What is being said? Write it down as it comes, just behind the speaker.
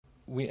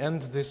we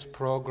end this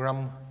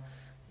program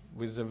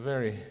with a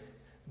very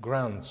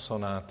grand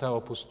sonata,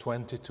 Opus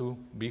 22,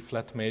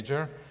 B-flat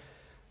major.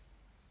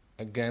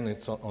 Again,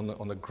 it's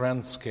on a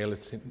grand scale.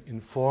 It's in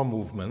 4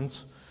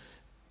 movements,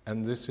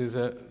 and this is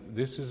a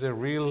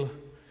real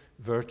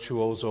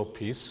virtuoso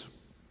piece,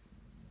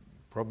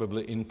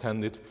 probably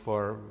intended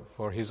for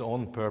his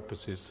own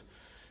purposes,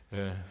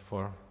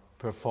 for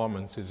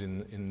performances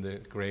in the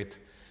great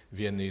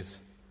Viennese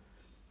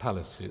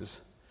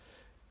palaces.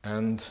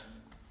 And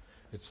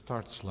it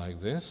starts like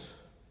this.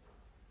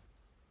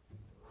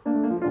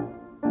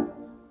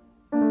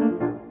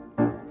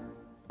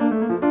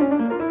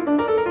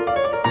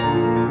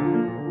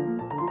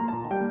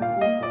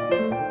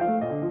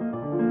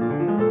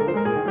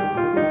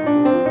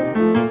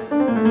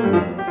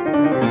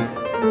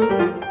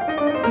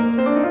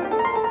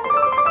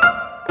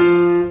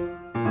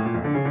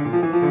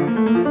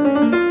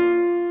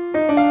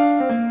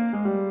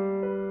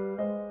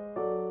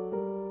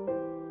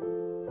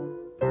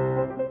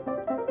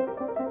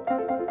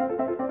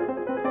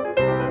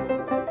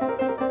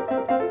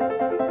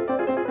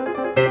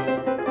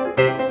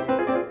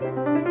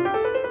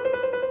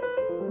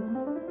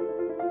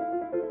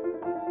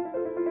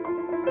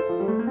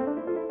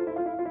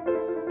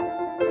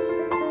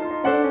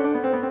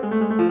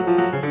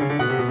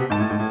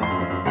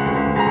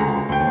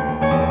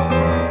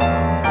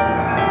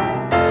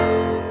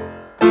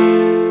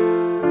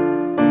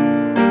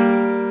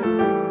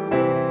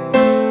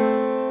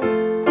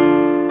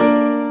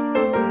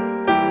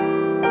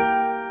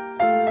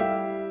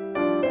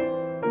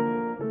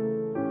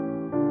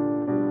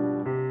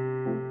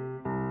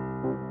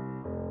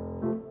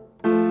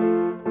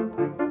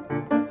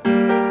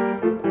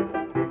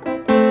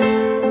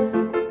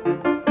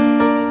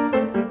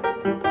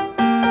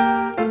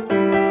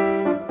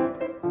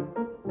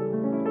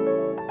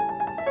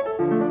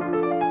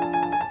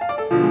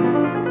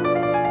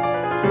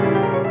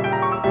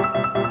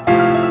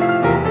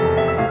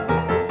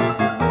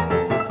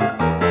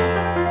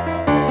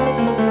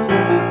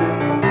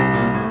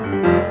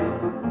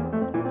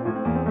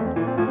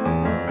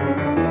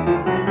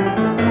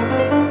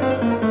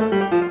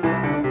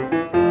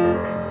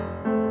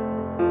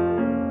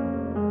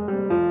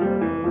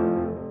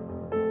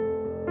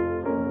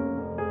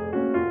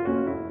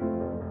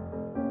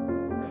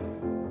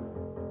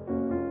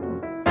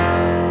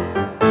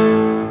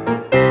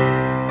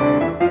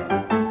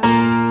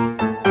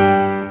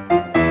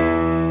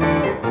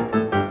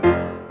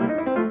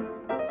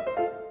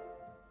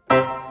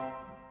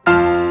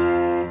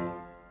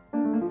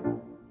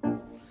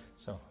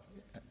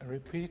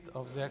 Repeat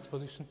of the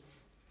exposition.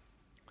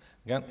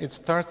 Again, it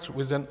starts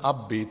with an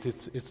upbeat.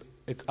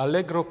 It's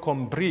allegro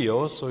con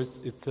brio, so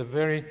it's a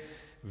very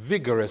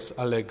vigorous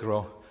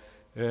allegro.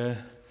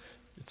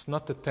 It's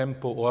not a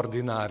tempo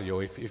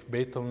ordinario. If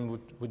Beethoven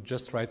would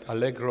just write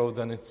allegro,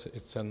 then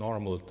it's a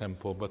normal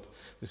tempo, but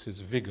this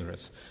is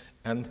vigorous.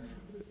 And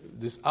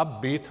this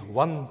upbeat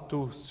 1,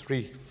 2,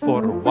 3,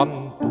 4,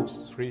 1, 2,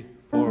 3,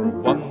 4,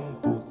 1,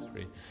 2,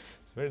 3.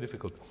 It's very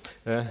difficult.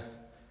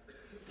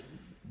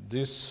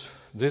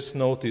 This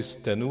note is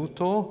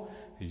tenuto,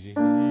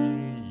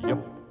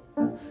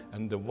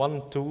 and the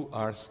 1, 2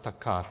 are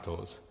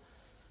staccatos.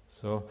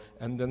 So,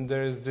 and then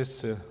there is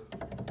this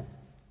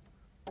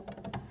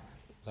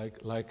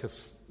like a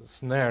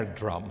snare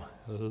drum,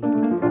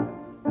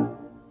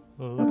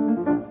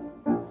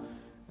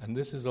 and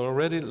this is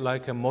already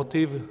like a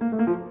motive,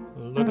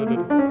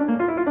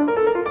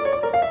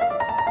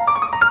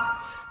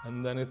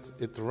 and then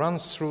it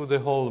runs through the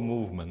whole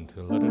movement.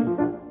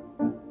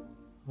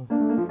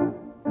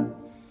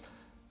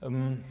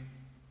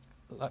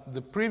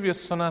 The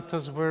previous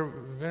sonatas were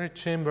very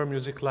chamber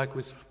music, like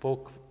we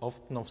spoke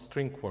often of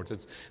string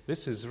quartets.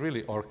 This is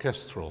really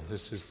orchestral.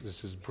 This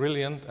is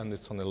brilliant, and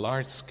it's on a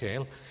large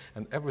scale,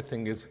 and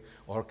everything is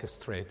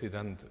orchestrated,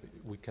 and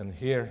we can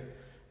hear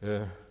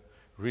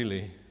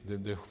really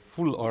the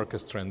full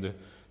orchestra and the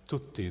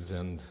tuttis.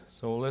 And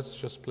so let's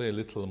just play a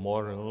little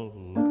more.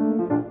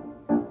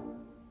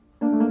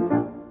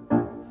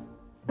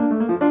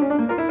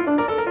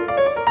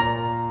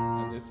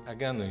 And this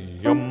again,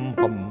 yum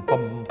pum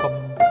pum pum.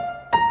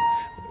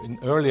 In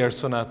earlier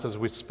sonatas,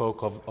 we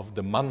spoke of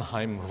the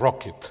Mannheim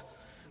Rocket.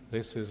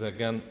 This is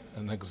again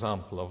an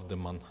example of the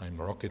Mannheim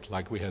Rocket,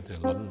 like we had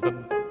in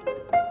London.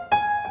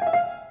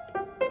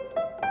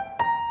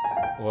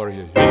 Or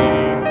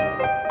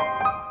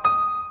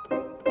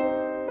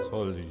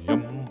sol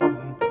yum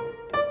bum.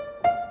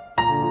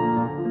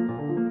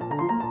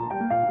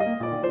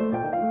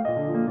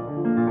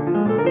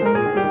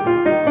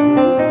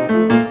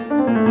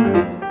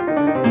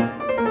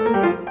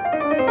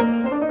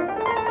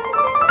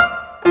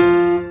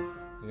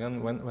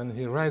 When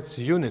he writes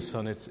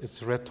unison,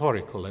 it's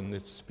rhetorical and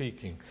it's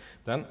speaking.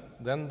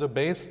 Then the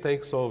bass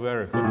takes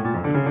over.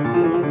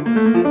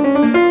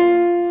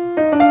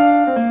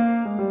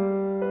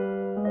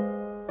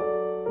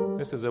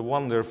 This is a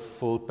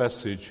wonderful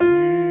passage.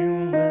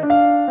 And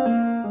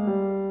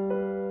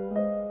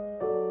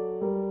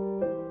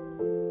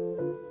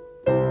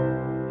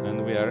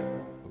we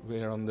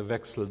are on the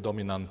Wechsel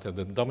dominante,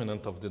 the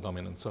dominant of the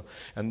dominant. So,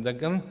 and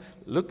again,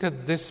 look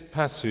at this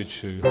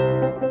passage.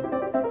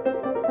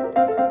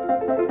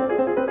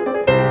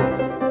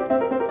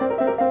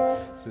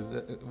 This is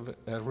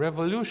a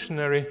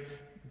revolutionary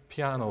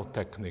piano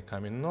technique. I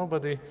mean,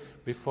 nobody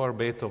before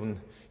Beethoven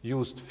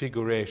used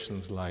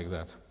figurations like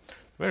that.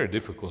 Very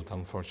difficult,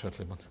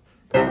 unfortunately, but.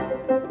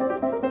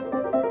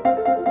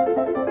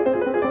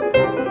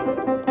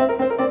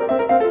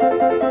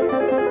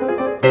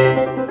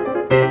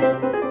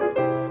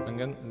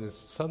 Again, this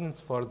sudden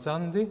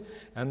sforzandi,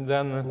 and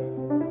then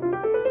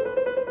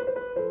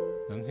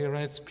he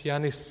writes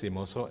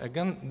pianissimo. So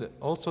again,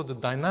 also the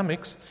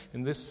dynamics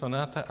in this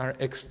sonata are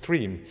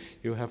extreme.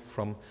 You have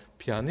from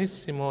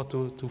pianissimo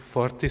to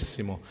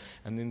fortissimo.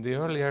 And in the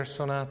earlier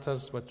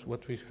sonatas,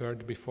 what we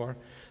heard before,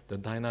 the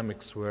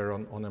dynamics were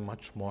on a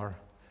much more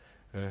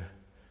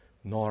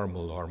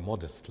normal or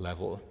modest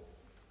level.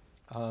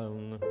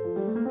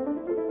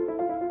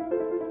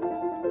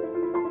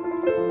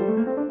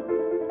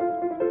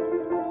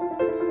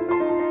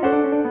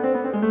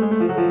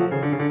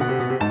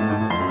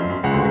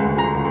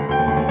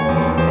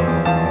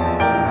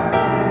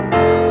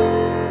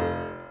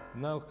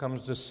 Now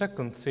comes the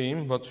second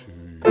theme, but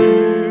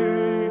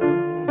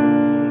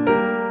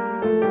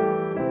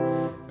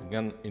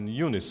again in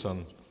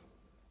unison.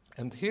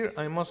 And here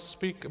I must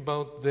speak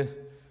about the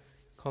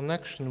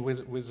connection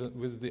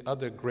with the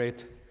other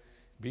great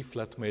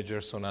B-flat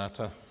major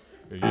sonata,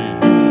 the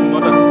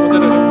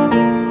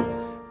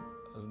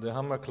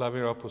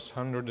Hammerklavier Opus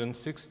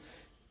 106.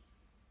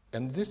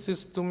 And this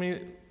is to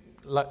me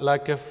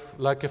like a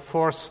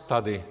forced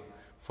study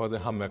for the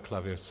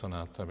Hammerklavier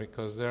sonata,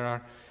 because there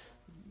are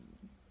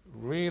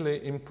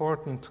really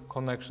important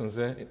connections.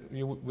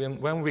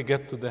 When we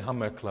get to the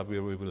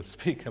Hammerklavier, we will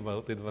speak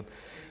about it.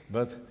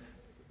 But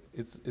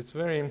it's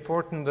very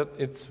important that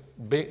it's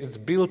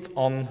built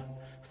on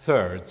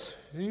thirds.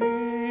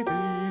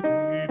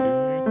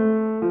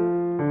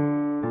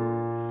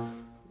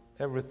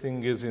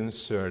 Everything is in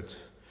third.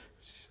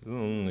 For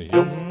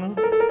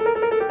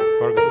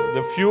example,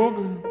 the fugue.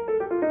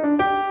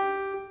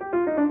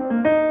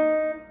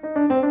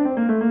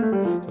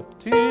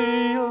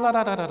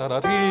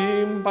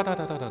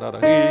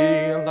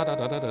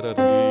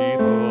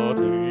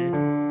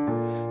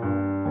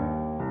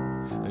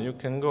 And you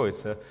can go.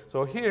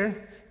 So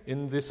here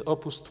in this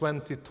Opus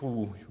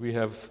 22 we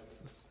have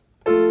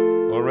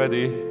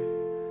already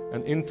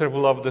an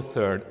interval of the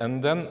third,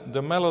 and then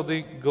the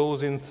melody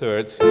goes in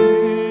thirds.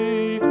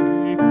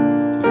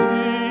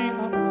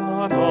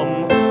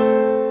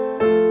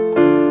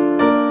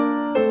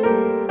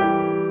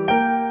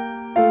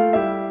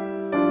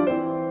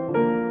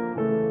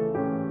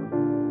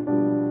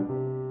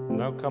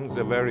 Comes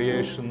a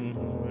variation.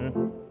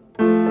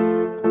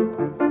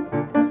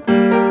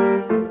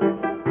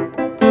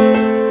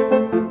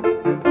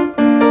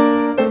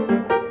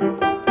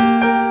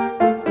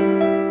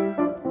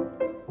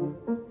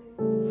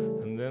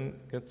 And then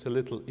gets a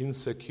little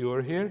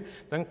insecure here.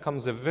 Then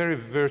comes a very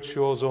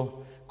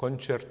virtuoso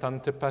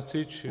concertante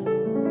passage.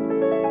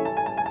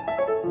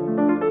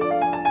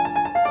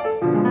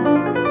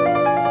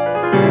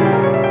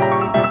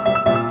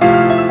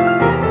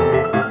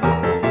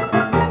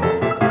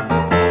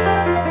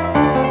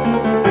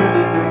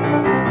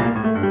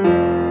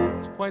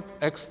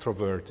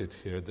 Extroverted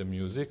here, the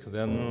music.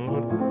 Then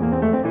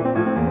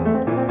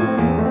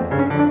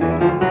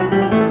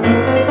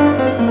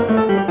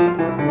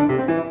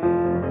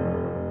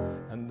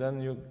and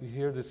then you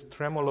hear this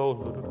tremolo.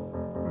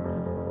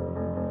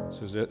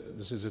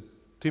 This is a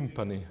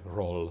timpani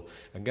roll.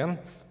 Again,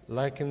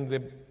 like in the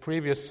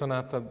previous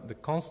sonata, the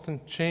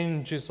constant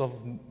changes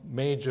of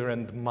major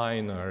and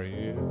minor.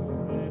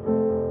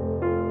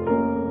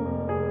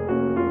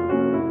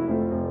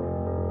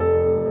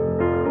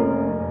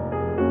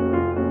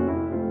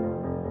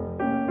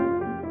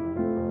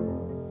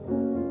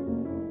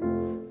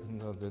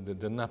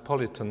 The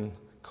Napolitan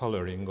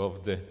coloring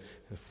of the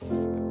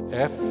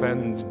F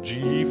and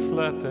G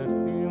flat,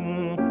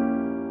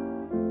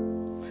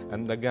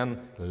 and again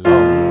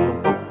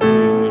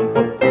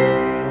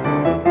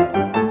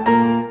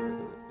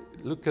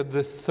look at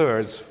the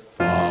thirds.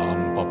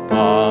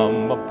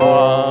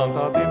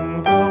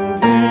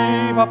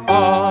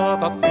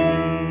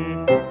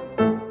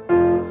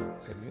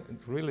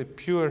 It's really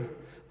pure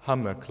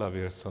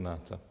Hammerklavier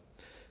sonata.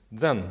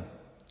 Then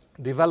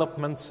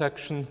development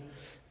section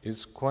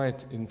is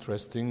quite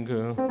interesting.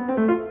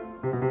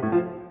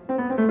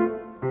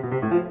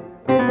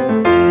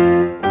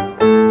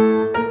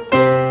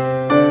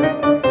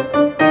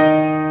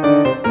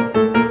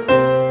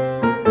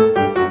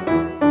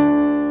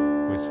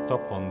 We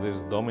stop on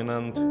this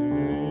dominant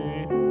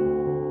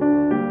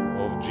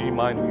of G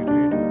minor.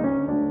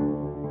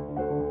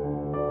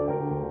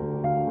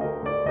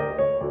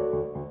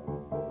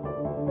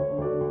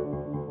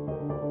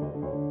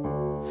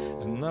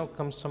 And now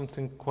comes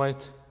something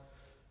quite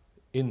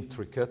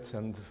intricate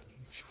and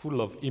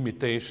full of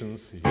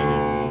imitations.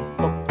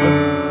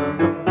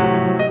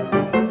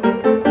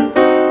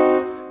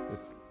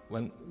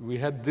 When we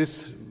had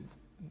this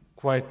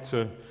quite,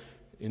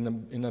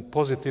 in a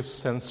positive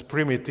sense,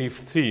 primitive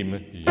theme.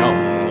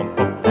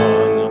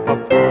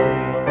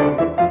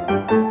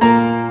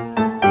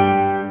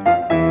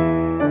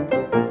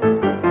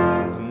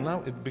 And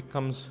now it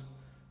becomes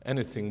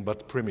anything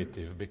but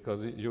primitive,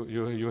 because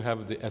you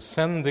have the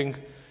ascending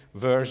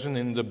version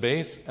in the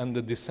bass and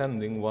the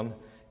descending one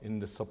in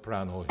the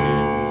soprano.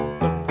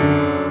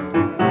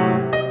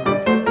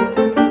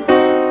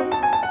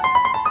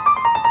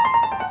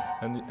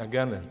 And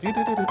again,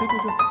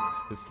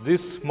 it's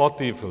this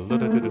motif.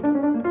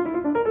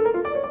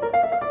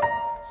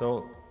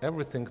 So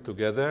everything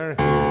together.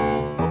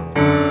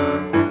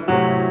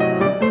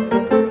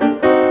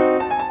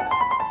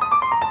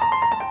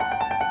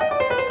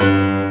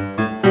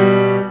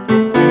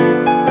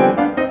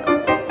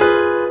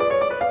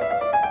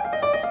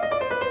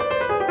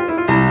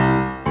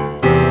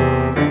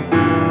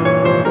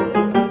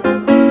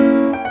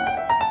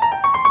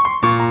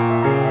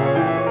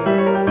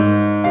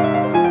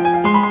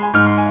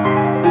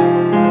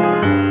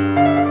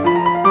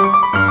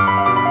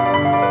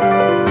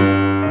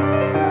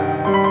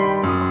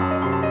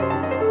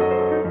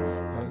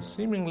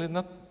 Seemingly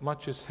not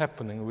much is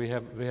happening. We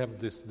have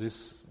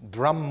this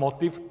drum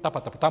motif,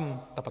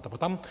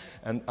 tapa-tapa-tam,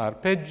 and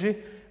arpeggi,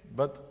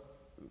 but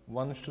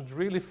one should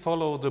really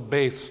follow the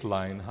bass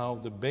line, how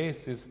the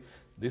bass is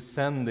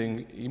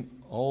descending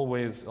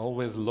always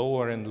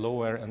lower and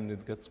lower, and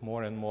it gets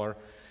more and more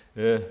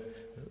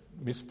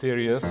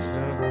mysterious.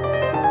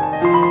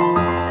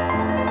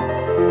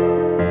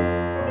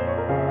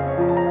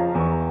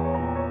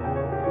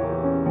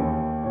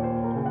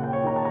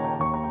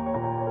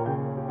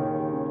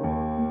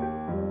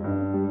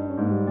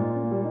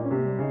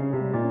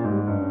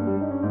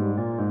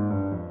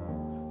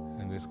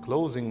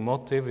 Closing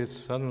motive is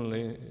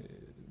suddenly,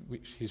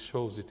 he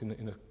shows it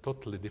in a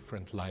totally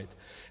different light.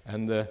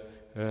 And the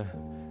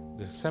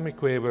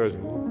semiquaver,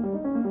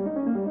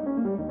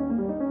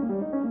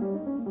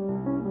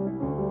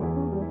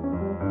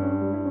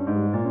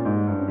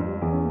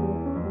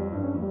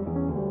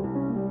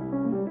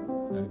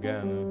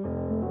 again.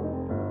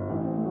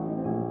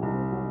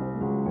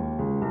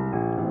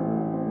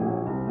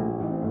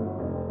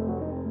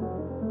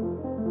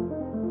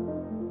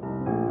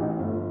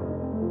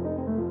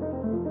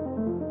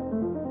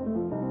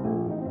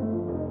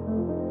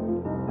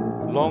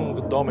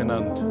 Long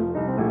dominant.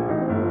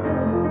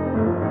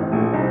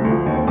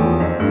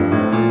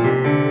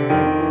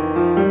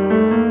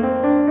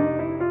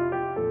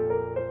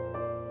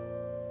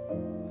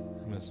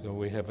 So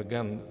we have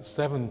again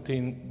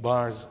 17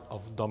 bars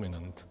of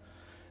dominant.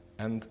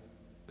 And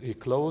he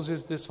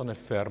closes this on a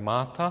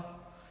fermata.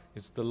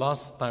 It's the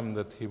last time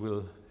that he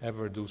will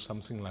ever do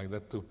something like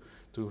that,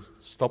 to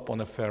stop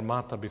on a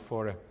fermata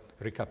before a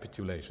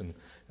recapitulation.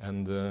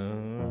 And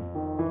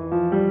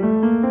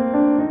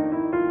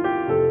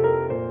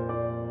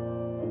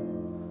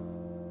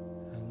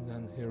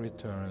then he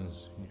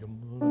returns.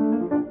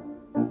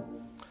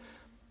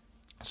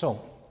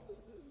 So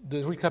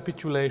the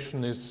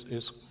recapitulation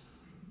is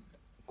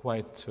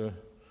quite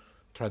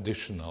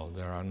traditional.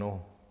 There are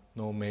no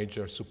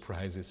major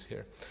surprises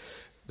here.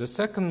 The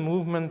second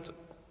movement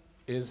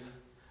is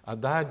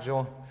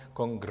Adagio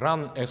con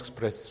gran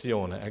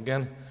espressione.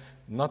 Again,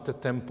 not a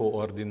tempo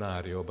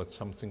ordinario, but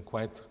something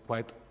quite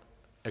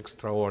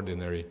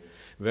extraordinary,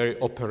 very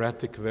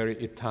operatic, very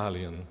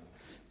Italian.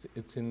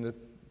 It's in the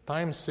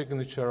time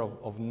signature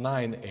of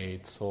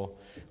 9/8, so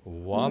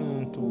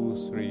 1, 2,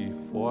 3,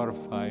 4,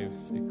 5,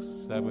 6,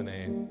 7,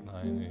 8,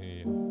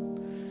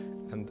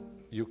 9. And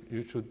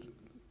you should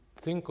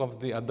think of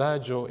the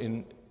Adagio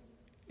in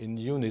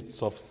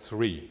units of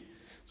 3.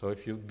 So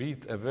if you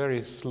beat a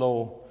very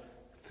slow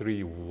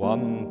 3,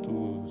 1,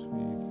 2,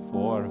 3,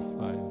 4,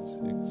 5,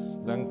 6,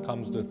 then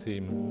comes the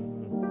theme.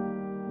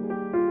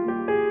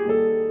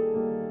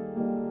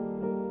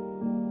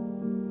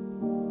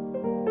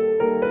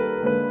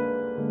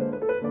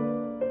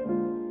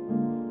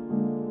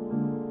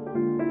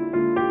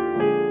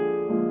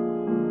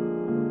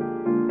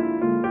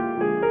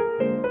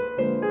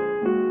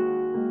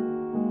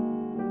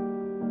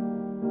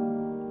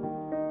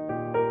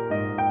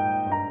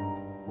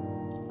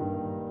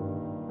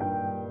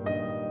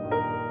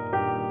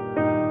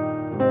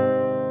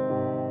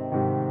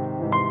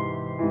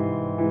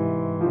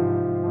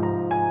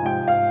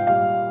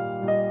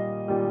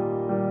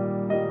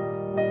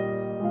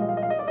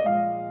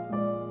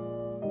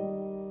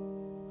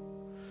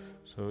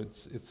 So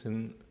it's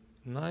in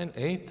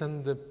 9/8,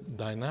 and the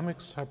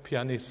dynamics are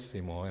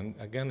pianissimo. And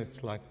again,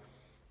 it's like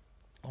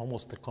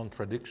almost a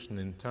contradiction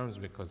in terms,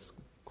 because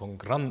con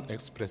gran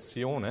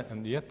espressione,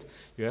 and yet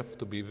you have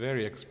to be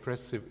very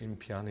expressive in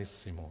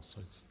pianissimo.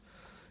 So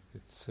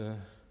it's a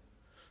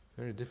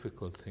very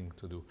difficult thing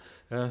to do.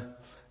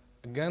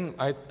 Again,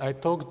 I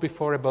talked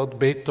before about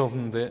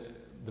Beethoven,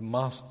 the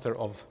master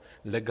of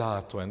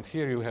legato, and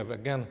here you have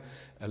again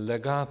a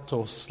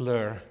legato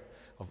slur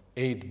of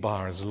 8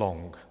 bars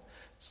long.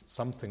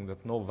 Something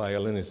that no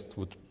violinist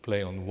would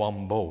play on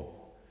one bow.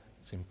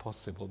 It's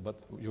impossible,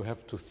 but you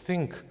have to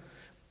think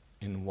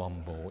in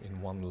one bow, in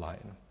one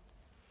line.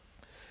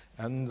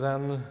 And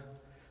then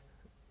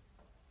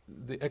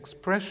the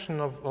expression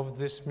of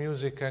this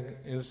music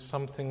is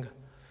something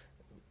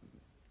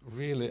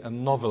really a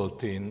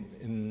novelty.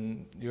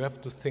 You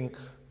have to think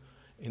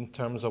in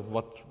terms of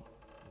what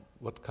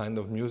kind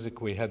of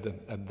music we had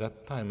at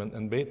that time.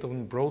 And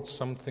Beethoven brought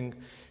something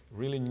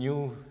really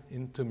new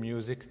into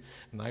music,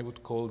 and I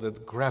would call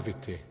that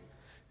gravity,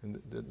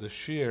 and the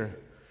sheer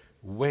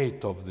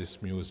weight of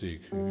this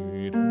music.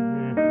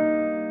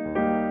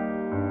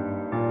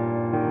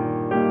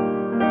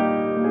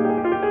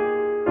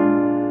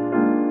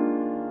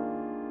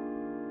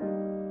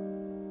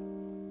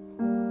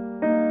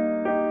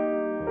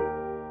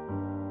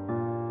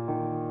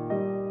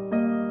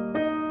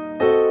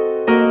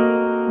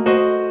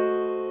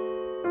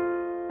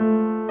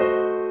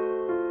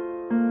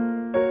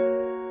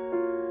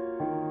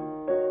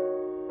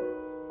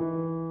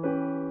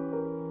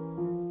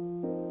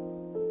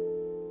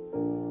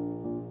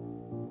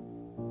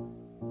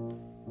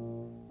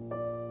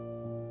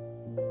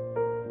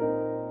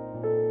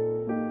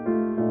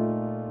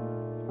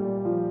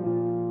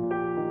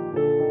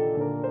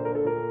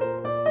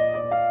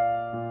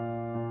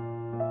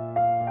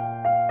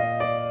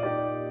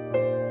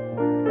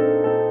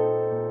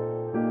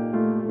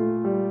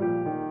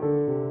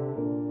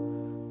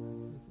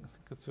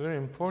 It's very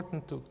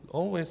important to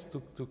always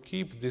to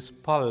keep this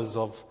pulse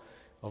of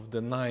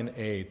the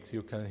 9/8.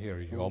 You can hear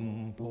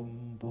yom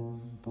bum bum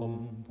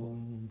bum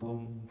bum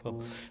bum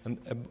bum, and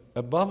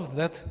above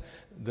that,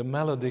 the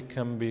melody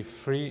can be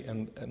free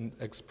and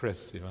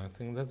expressive. I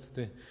think that's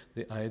the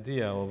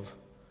idea of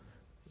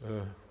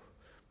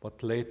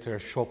what later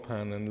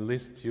Chopin and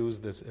Liszt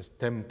used as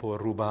tempo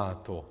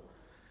rubato.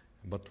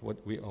 But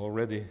what we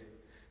already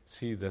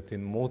see that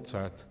in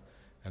Mozart,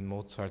 and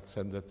Mozart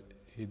said that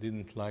he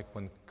didn't like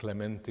when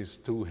Clementi's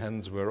two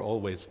hands were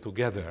always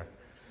together.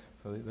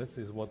 So this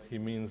is what he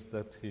means,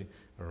 that he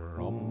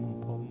rum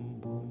bum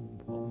bum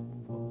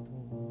bum bum.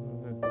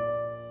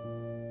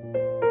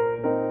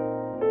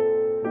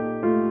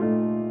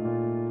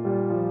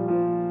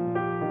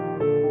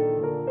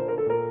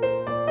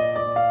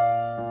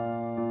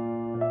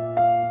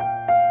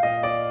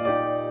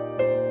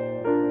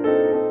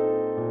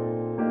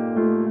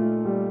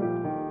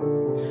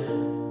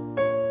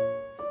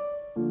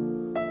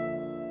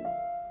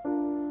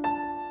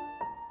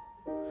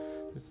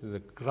 This is a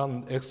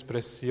grand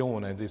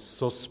espressione, these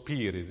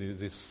sospiri,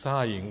 these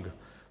sighing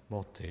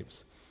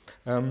motives.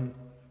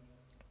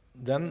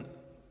 Then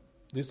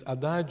this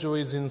adagio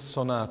is in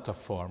sonata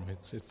form.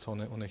 It's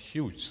on a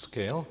huge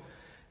scale.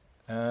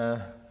 The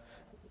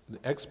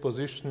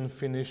exposition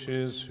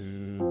finishes.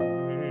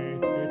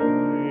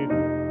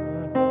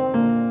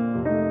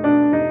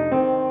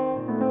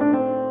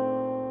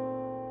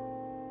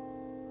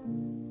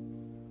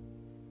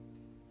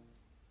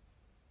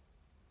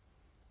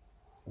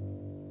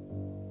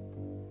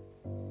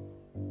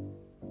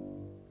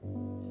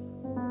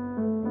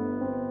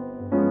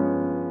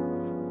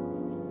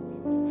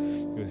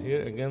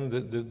 Here again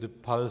the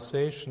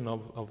pulsation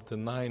of the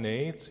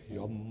 9/8,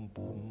 yom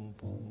bum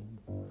bum,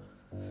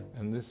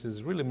 and this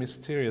is really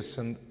mysterious,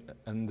 and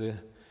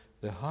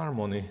the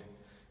harmony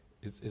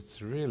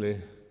it's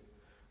really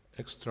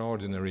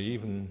extraordinary,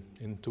 even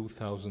in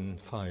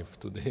 2005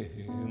 today.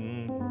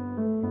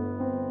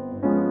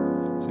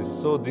 It's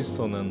so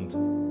dissonant.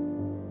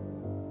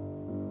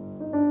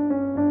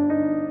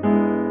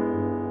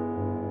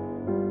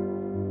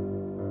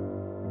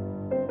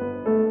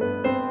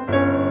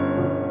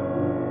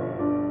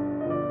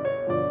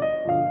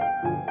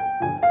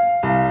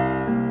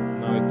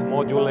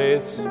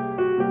 Modulates.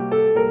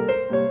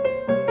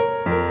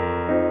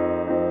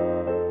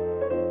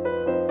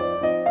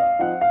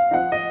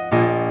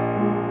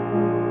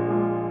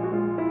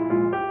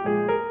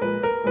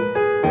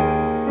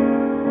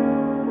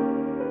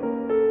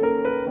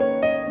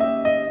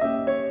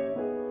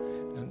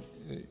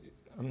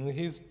 And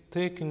he's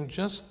taking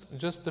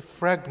just a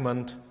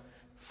fragment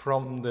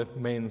from the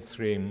main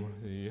theme.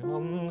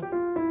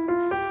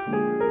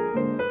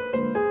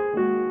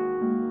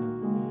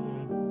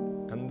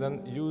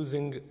 Then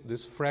using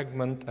this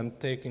fragment and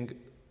taking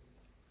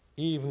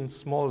even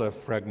smaller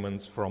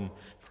fragments from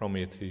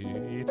it.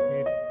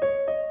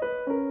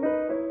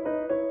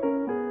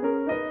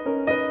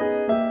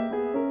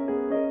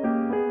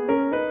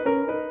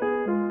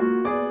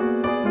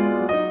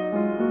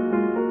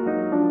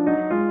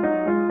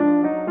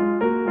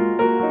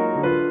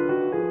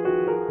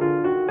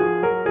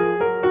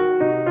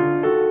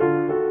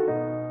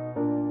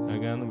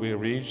 Again, we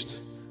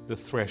reached the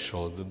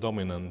threshold, the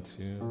dominant.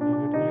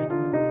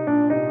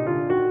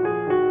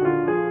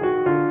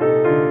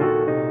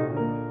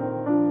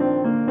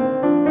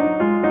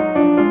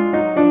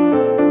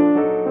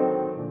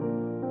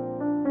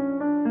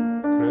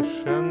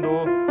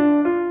 Crescendo,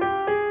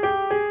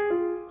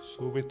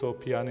 subito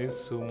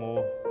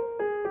pianissimo,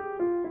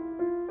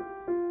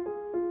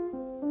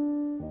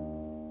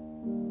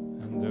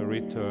 and the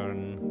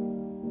return.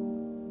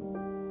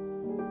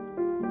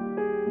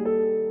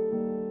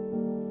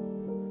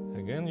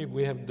 Again,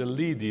 we have the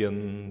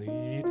Lydian.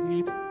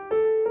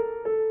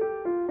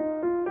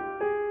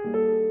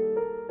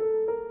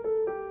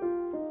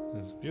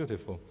 It's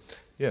beautiful.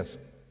 Yes.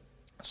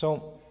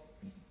 So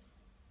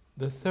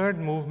the third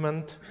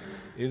movement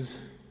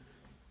is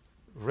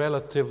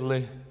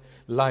relatively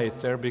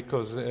lighter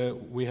because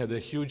we had a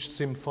huge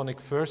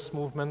symphonic first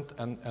movement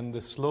and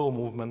the slow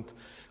movement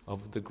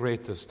of the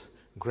greatest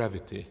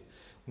gravity.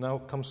 Now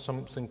comes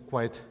something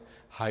quite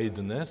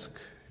Haydnesque.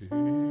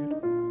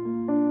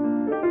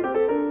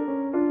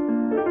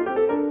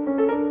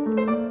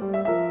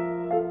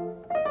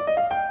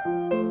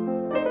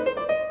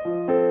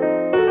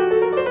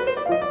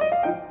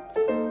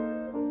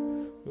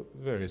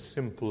 Very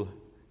simple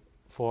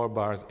 4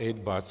 bars,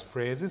 8 bars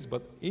phrases,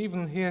 but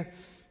even here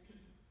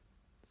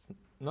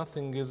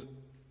nothing is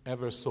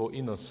ever so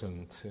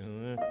innocent.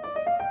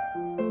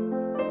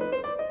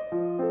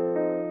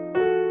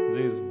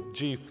 This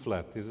G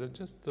flat is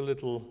just a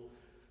little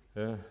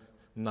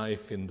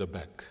knife in the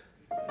back.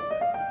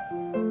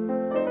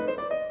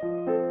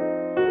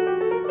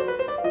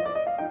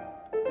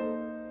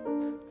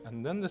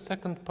 And then the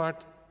second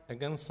part,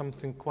 again,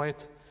 something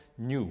quite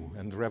new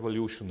and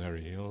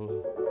revolutionary.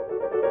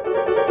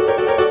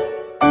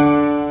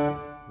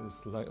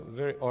 It's like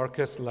very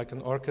like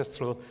an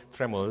orchestral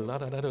tremolo.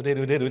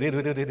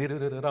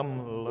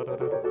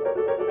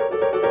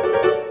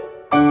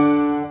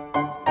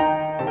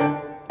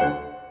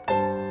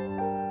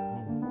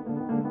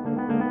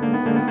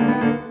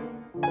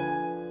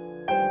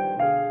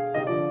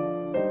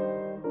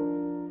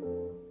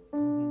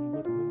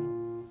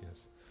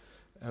 Yes,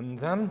 and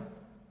then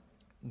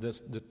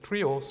the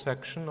trio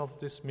section of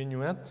this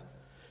minuet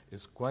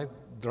is quite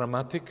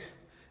dramatic.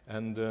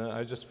 And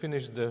I just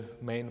finish the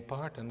main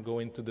part and go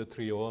into the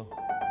trio.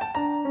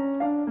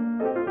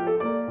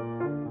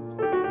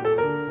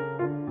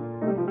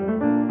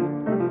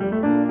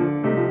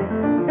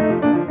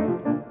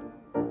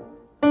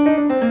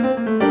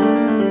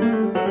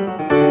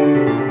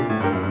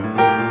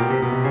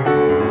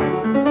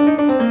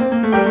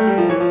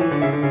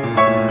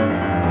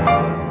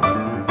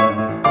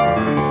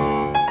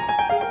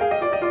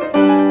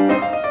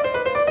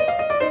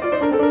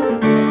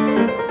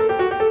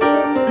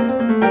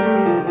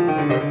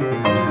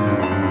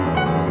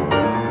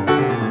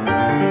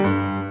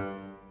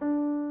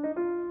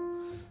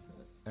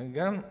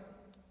 Again,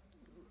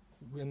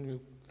 when you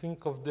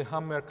think of the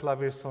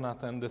Hammerklavier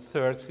Sonata and the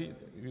thirds,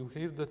 you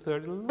hear the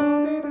third.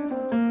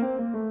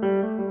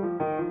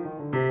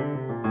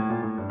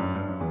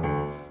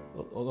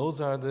 Those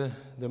are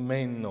the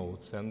main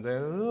notes, and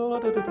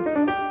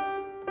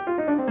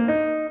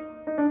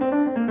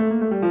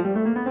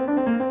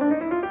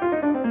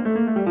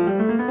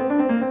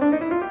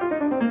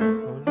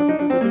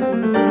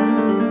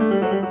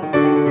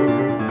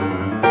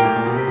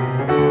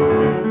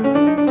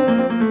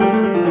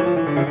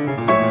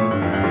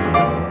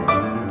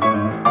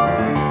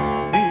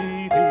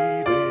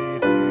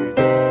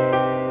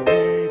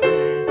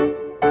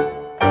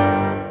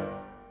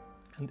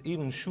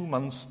even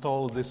Schumann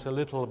stole this a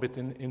little bit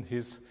in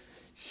his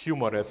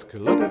humoresque.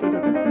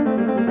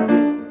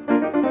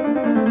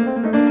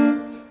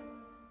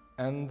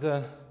 And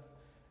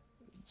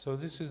so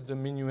this is the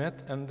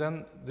minuet, and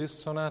then this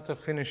sonata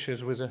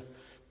finishes with a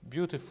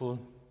beautiful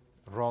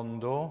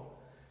rondo,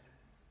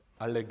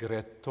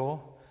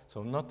 allegretto,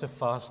 so not a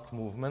fast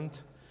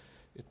movement.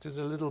 It is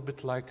a little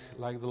bit like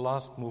the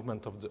last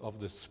movement of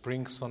the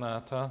spring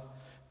sonata.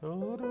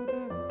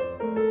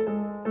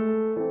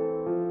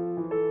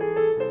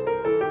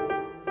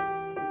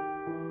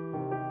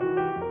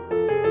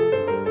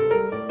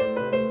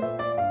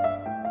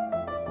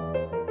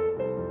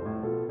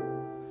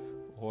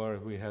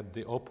 We had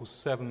the Opus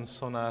 7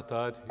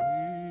 sonata.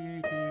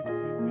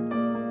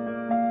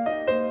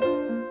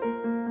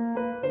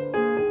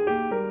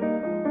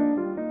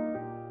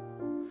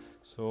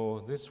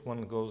 So this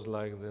one goes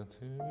like that.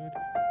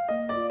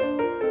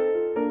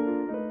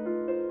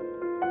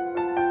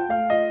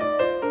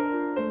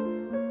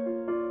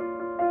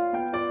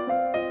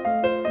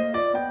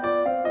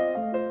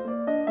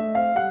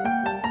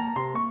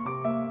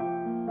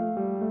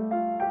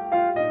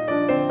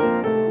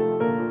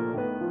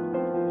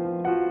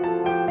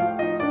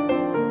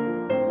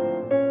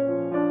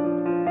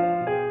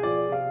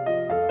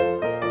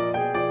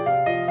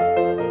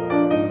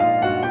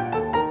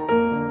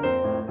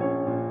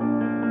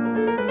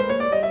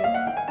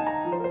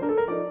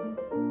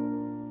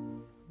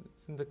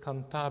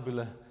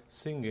 Cantabile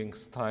singing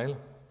style,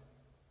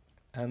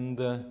 and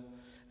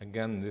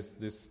again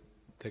this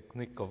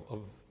technique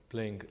of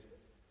playing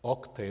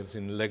octaves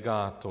in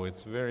legato,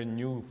 it's very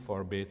new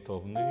for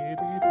Beethoven.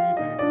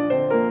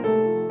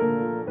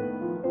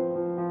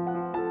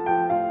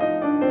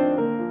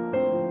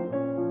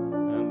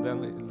 And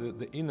then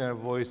the inner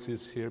voice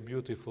is here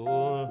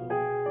beautiful.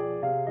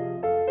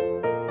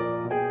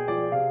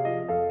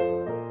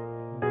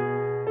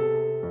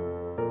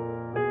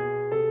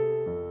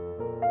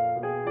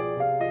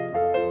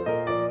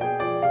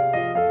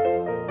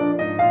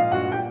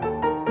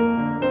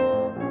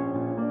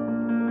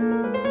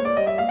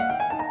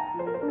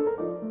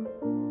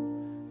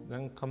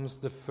 Comes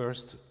the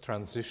first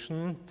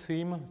transition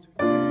theme.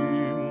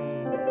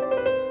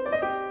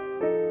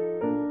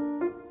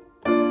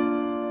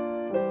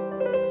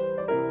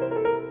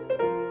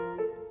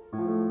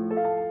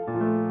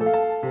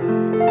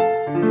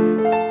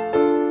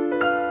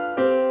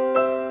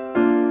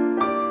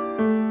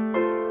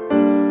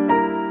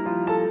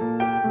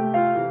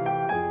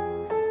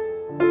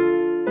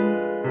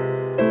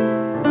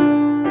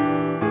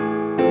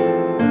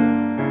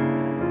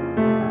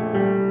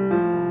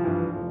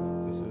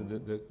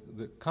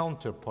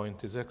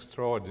 counterpoint is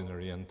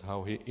extraordinary, and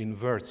how he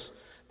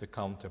inverts the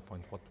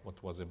counterpoint.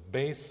 What was a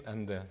bass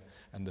and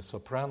the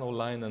soprano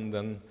line,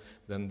 and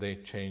then they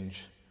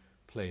change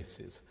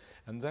places.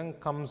 And then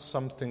comes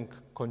something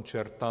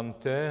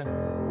concertante.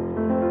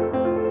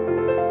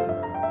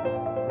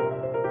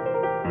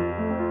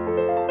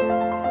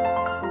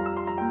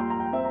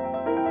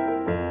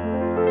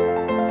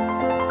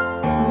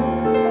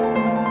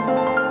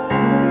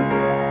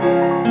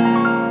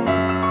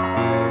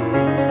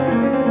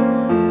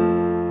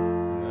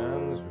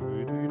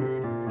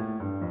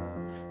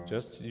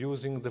 Just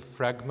using the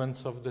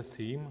fragments of the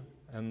theme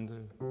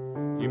and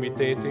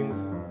imitating.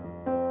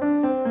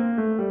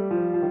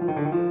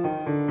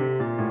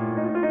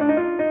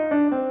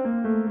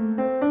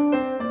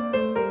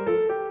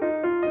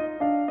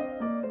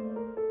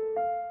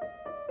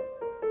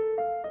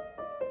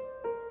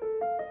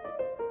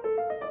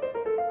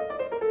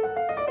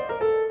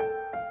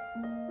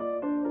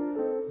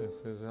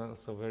 This is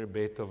also very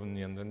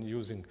Beethovenian, and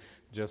using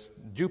just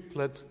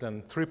duplets,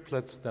 then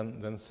triplets,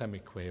 then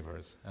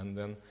semiquavers,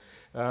 and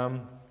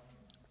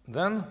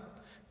then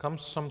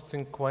comes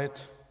something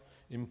quite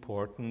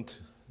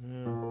important.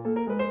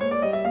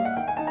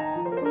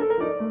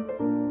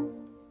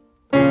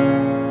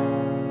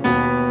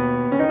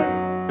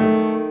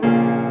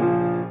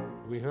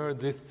 We heard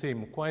this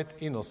theme quite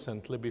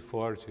innocently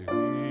before,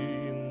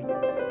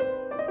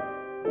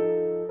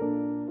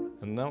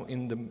 and now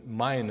in the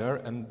minor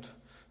and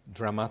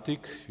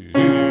dramatic.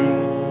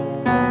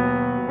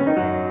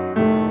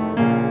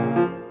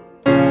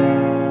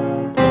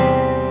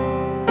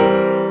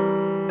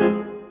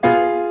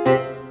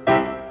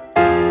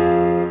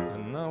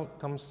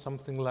 Comes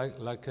something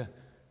like a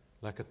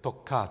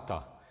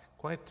toccata,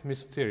 quite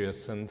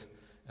mysterious and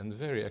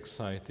very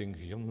exciting.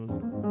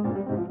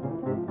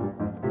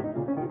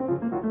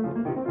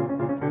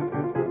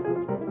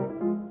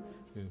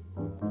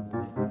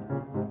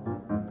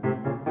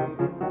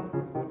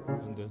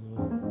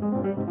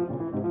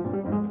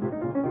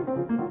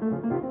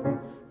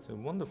 It's a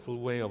wonderful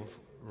way of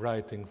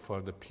writing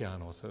for the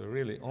piano. So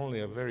really, only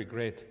a very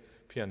great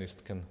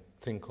pianist can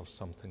think of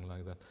something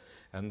like that.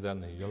 And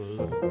then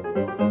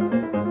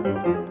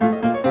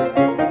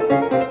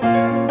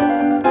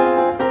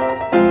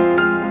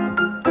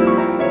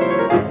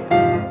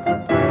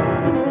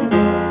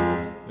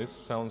this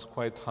sounds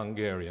quite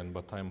Hungarian,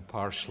 but I'm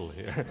partial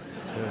here.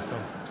 So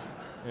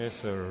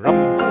it's a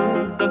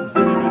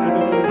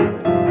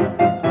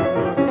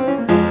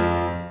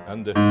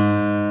and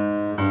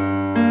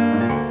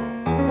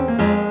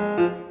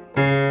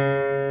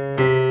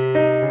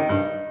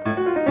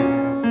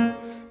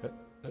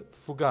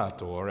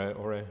fugato,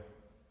 or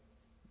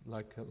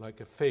like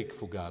a fake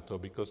fugato,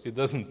 because it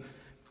doesn't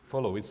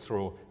follow it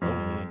through.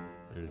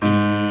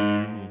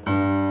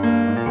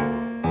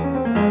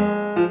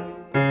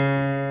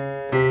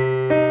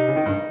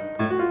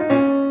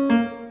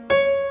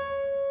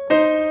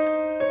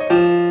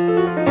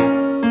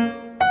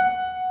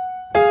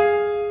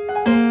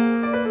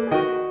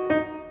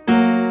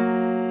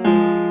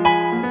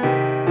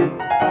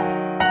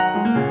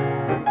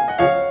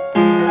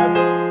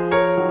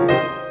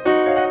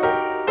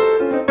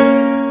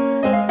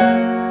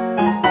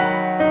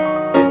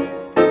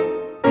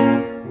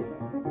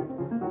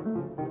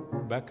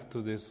 Back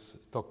to this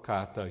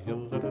toccata.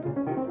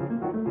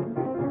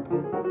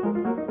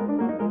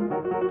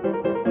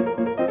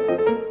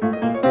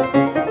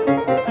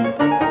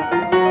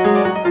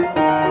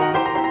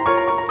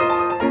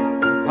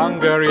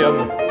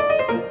 Hungarian.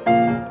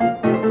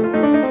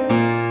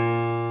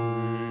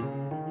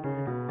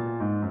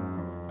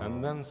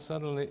 And then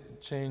suddenly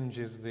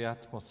changes the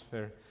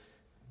atmosphere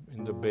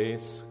in the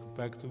bass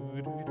back to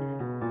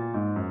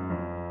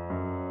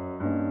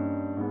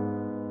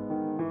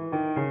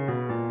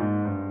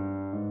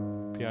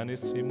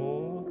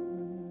pianissimo.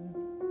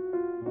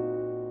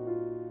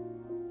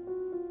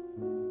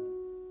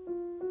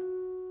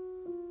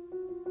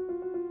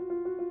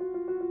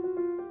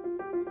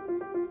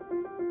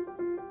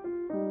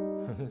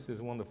 This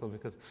is wonderful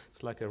because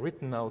it's like a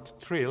written out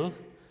trill,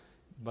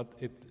 but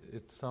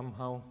it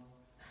somehow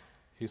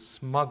he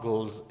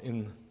smuggles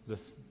in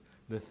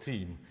the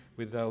theme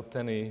without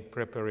any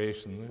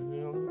preparation.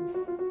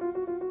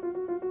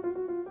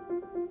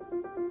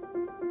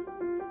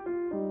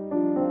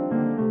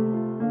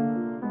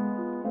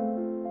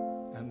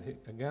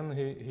 Again,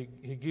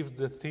 he gives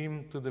the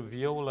theme to the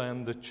viola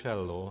and the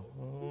cello.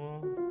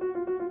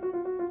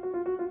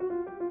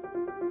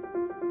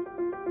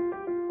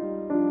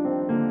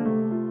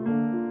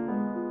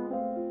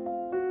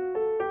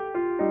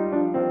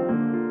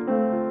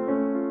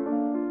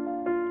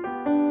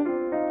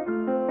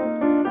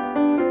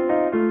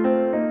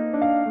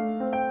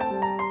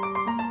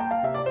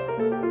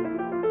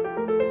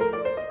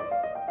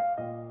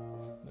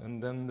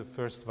 And then the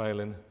first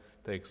violin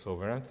takes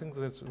over. I think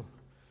that's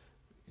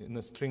in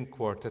a string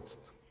quartet,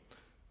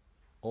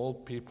 all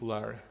people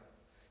are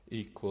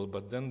equal,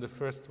 but then the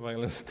first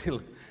violin still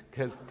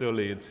gets the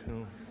lead.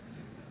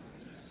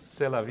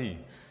 C'est la vie.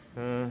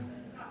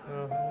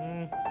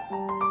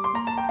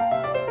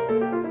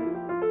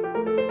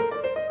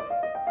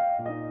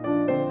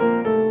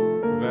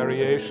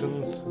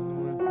 variations.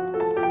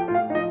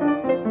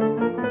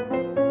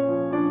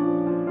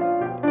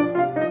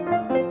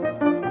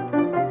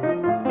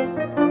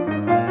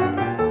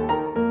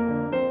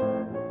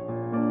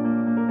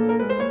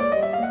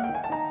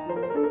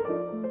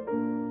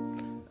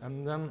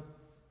 And then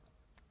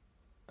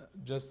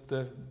just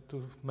to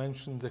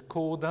mention the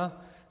coda,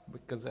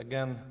 because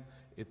again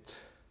it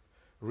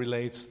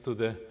relates to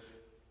the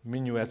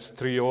minuets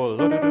trio.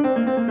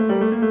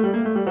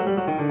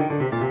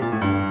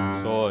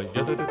 So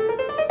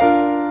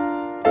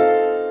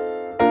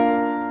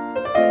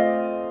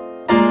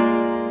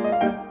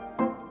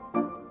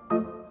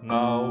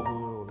now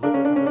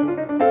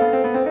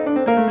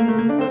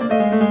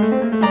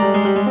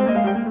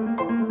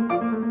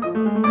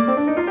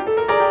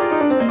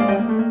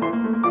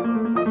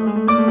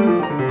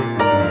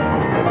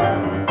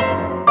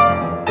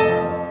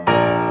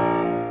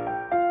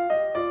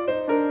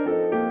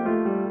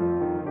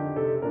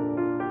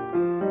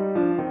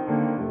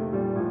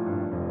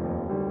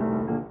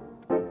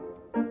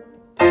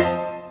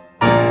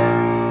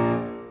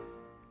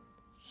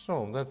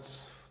so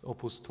that's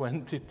Opus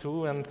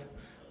 22, and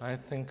I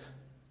think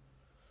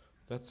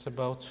that's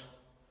about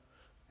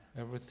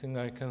everything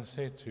I can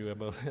say to you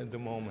about at the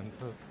moment.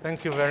 So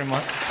thank you very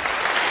much.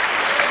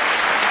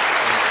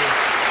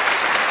 Thank you.